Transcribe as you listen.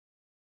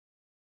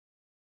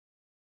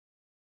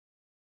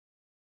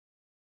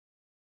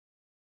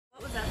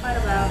What's that fight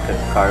about? Because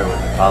Carter was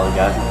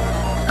apologizing.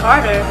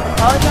 Carter?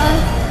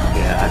 Apologize?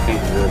 Yeah, I think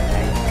it's really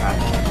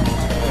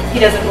changed. He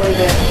doesn't believe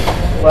it.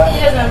 What? He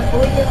doesn't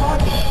believe your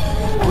apology.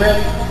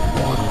 Really?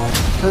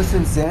 So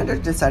since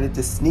Xander decided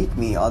to sneak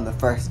me on the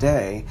first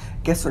day,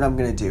 guess what I'm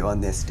gonna do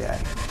on this day?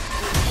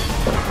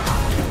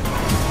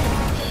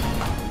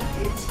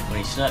 When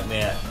he snuck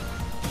me out,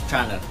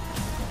 trying to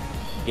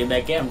get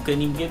back at him,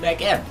 couldn't even get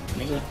back at him.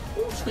 Nigga,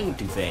 swinging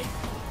too fast.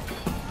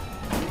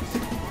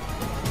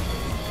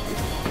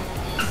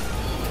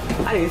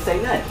 I didn't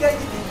say nothing.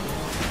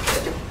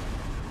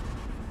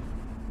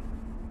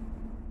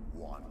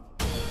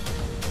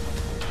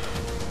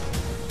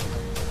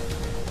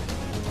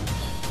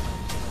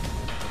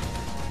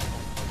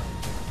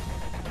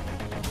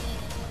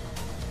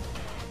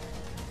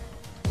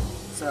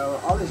 So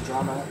all this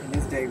drama in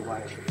this day,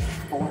 what,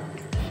 4,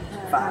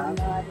 5? I have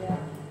no idea.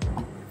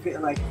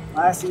 Feel like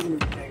last season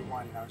was day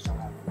 1 and I was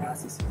drama. Now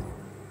it's this season.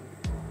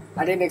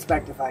 I didn't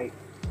expect to fight,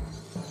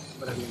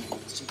 but I mean,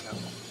 it's Chico.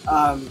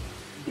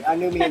 I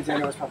knew me and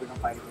Xander was probably gonna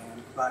fight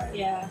again, but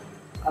Yeah.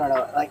 I don't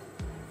know. Like,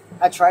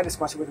 I tried to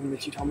squash it with him,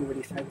 but you told me what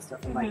he said and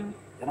stuff. And like,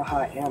 you know how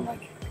I am.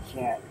 Like, I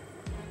can't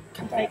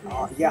cut that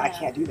off. Yeah, I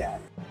can't do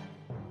that.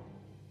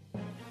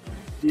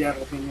 Do you have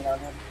an opinion on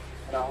him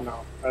at all?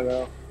 No, I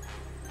know.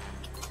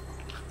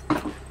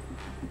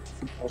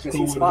 Because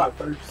he's fought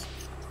first.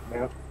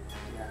 Yeah.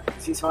 Yeah,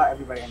 because he's fought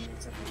everybody I knew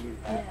except for you.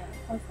 Right? Yeah,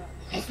 what's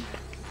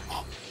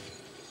up?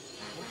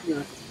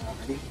 You're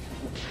already.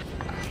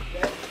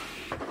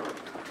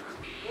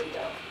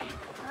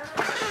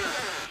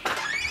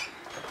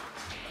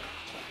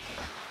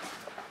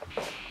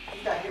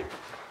 He's not here.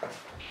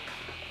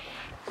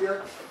 Yeah.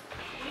 What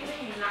do you mean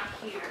he's not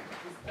here?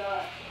 He's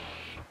stuck.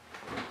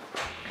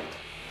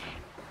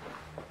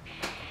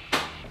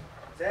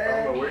 I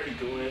don't know where he's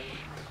doing.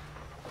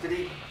 Did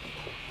he?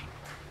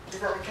 Is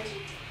that the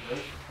kitchen?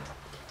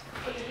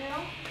 What the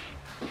hell?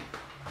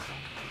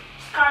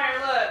 Carter,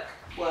 look.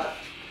 What?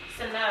 It's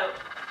a note.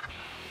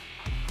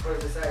 What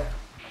does it say?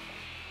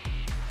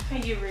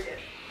 You read it.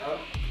 Oh.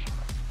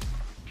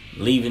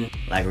 Leaving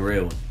like a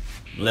real one.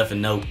 Left a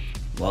note,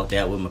 walked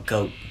out with my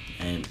coat,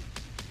 and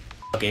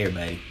fuck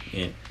everybody.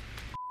 Yeah.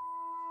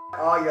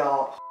 Oh,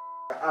 y'all.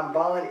 I'm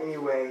balling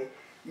anyway.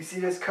 You see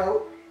this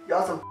coat?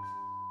 Y'all some.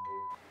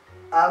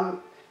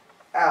 I'm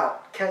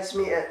out. Catch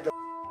me at the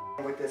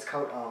with this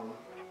coat on.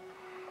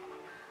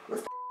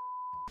 What's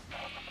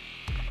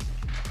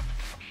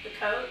The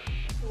coat?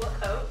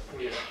 What coat?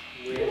 Yeah.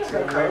 We ain't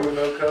seen him with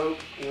no coat.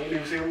 We ain't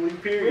even seen him leave, We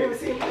period. haven't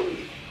seen him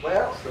leave.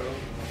 Well, So,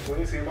 we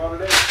ain't seen him all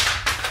today.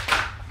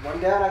 one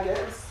down, I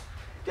guess.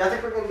 Do y'all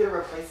think we're gonna get a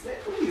replacement?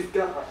 Please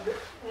don't.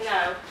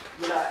 No.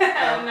 We're not.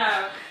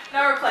 No.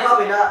 No replacement.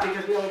 Probably not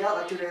because we only got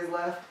like 2 days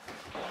left.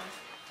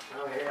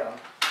 Oh hell.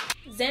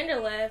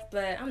 Xander left,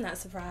 but I'm not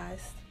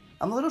surprised.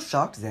 I'm a little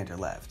shocked Xander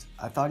left.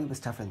 I thought he was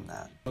tougher than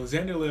that. When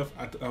Xander left,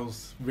 I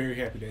was very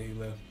happy that he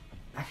left.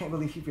 I can't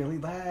believe he really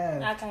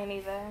left. I can't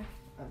either.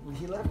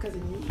 He left because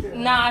of you. Girl.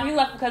 Nah, he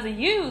left because of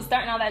you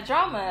starting all that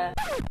drama.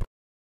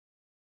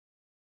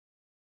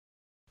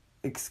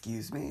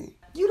 Excuse me?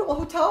 You the one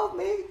who told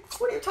me.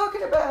 What are you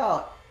talking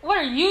about? What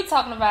are you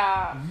talking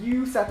about?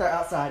 You sat there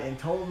outside and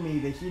told me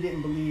that he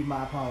didn't believe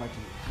my apology.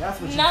 That's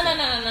what you No.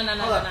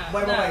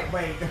 Hold up.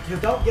 Wait.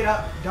 Just don't get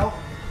up. Don't.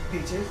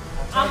 Peaches.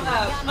 I'm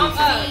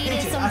up.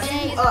 Peaches, I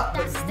see you up,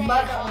 but you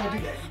might not want to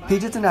do that.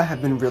 Peaches and I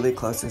have been really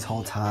close this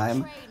whole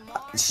time.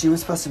 She was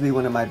supposed to be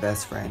one of my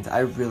best friends. I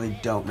really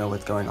don't know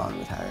what's going on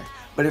with her.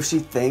 But if she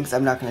thinks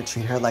I'm not going to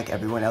treat her like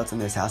everyone else in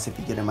this house if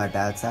you get on my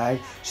bad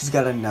side, she's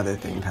got another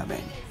thing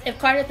coming. If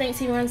Carter thinks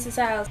he runs this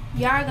house,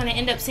 y'all are going to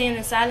end up seeing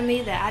the side of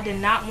me that I did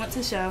not want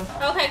to show.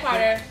 Okay,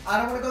 Carter. I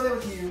don't want to go there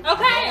with you.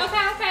 Okay.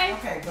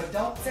 Okay, but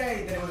don't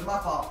say that it was my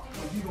fault.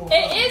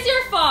 It is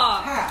your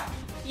fault. How?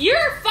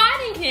 You're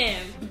fighting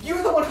him.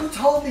 You're the one who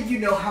told me you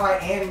know how I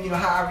am and you know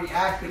how I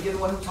react, but you're the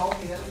one who told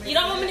me that. You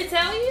don't want me to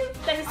tell you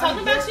that he's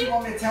talking about you? You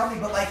want me to tell me,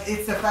 but like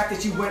it's the fact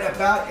that you went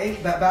about it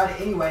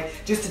anyway,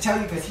 just to tell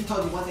you because he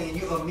told you one thing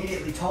and you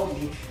immediately told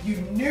me.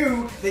 You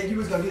knew that you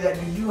was gonna do that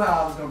and you knew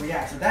how I was gonna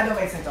react, so that don't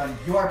make sense on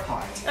your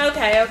part.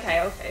 Okay.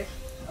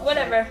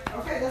 Whatever.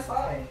 Okay, that's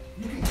fine.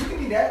 You can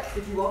do that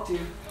if you want to.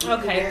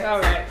 Okay,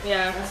 alright,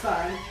 yeah. That's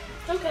fine.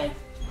 Okay.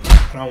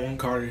 I don't want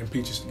Carter and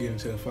Peaches to get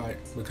into a fight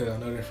because I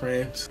know they're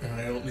friends and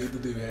I don't need to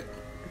do that.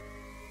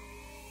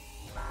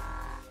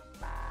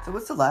 So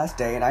it's the last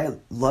day and I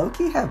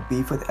low-key have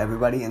beef with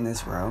everybody in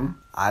this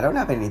room. I don't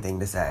have anything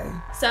to say.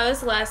 So it's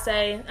the last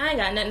day. I ain't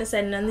got nothing to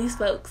say to none of these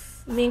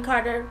folks. Me and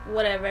Carter,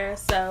 whatever.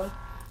 So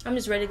I'm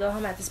just ready to go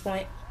home at this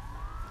point.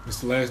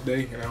 It's the last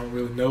day and I don't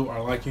really know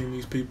or like any of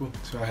these people,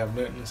 so I have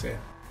nothing to say.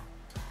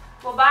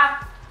 Well, bye.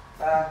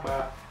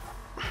 Bye.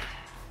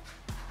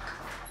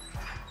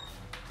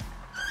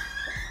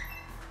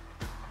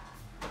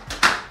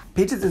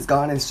 Peaches is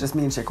gone and it's just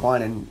me and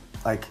Shaquan and,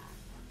 like,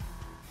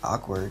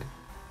 awkward.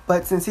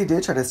 But since he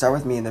did try to start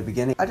with me in the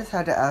beginning, I just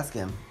had to ask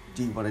him,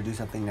 do you want to do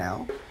something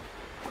now?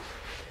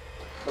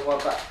 But what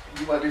about,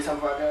 you want to do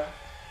something right now?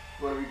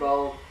 You want to be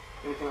bold?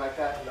 Anything like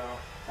that? No.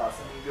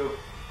 Awesome. Go.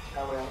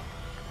 I will.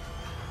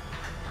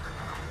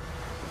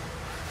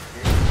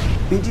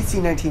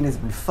 BGC 19 has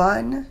been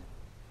fun.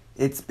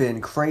 It's been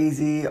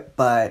crazy,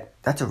 but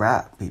that's a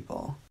wrap,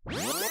 people.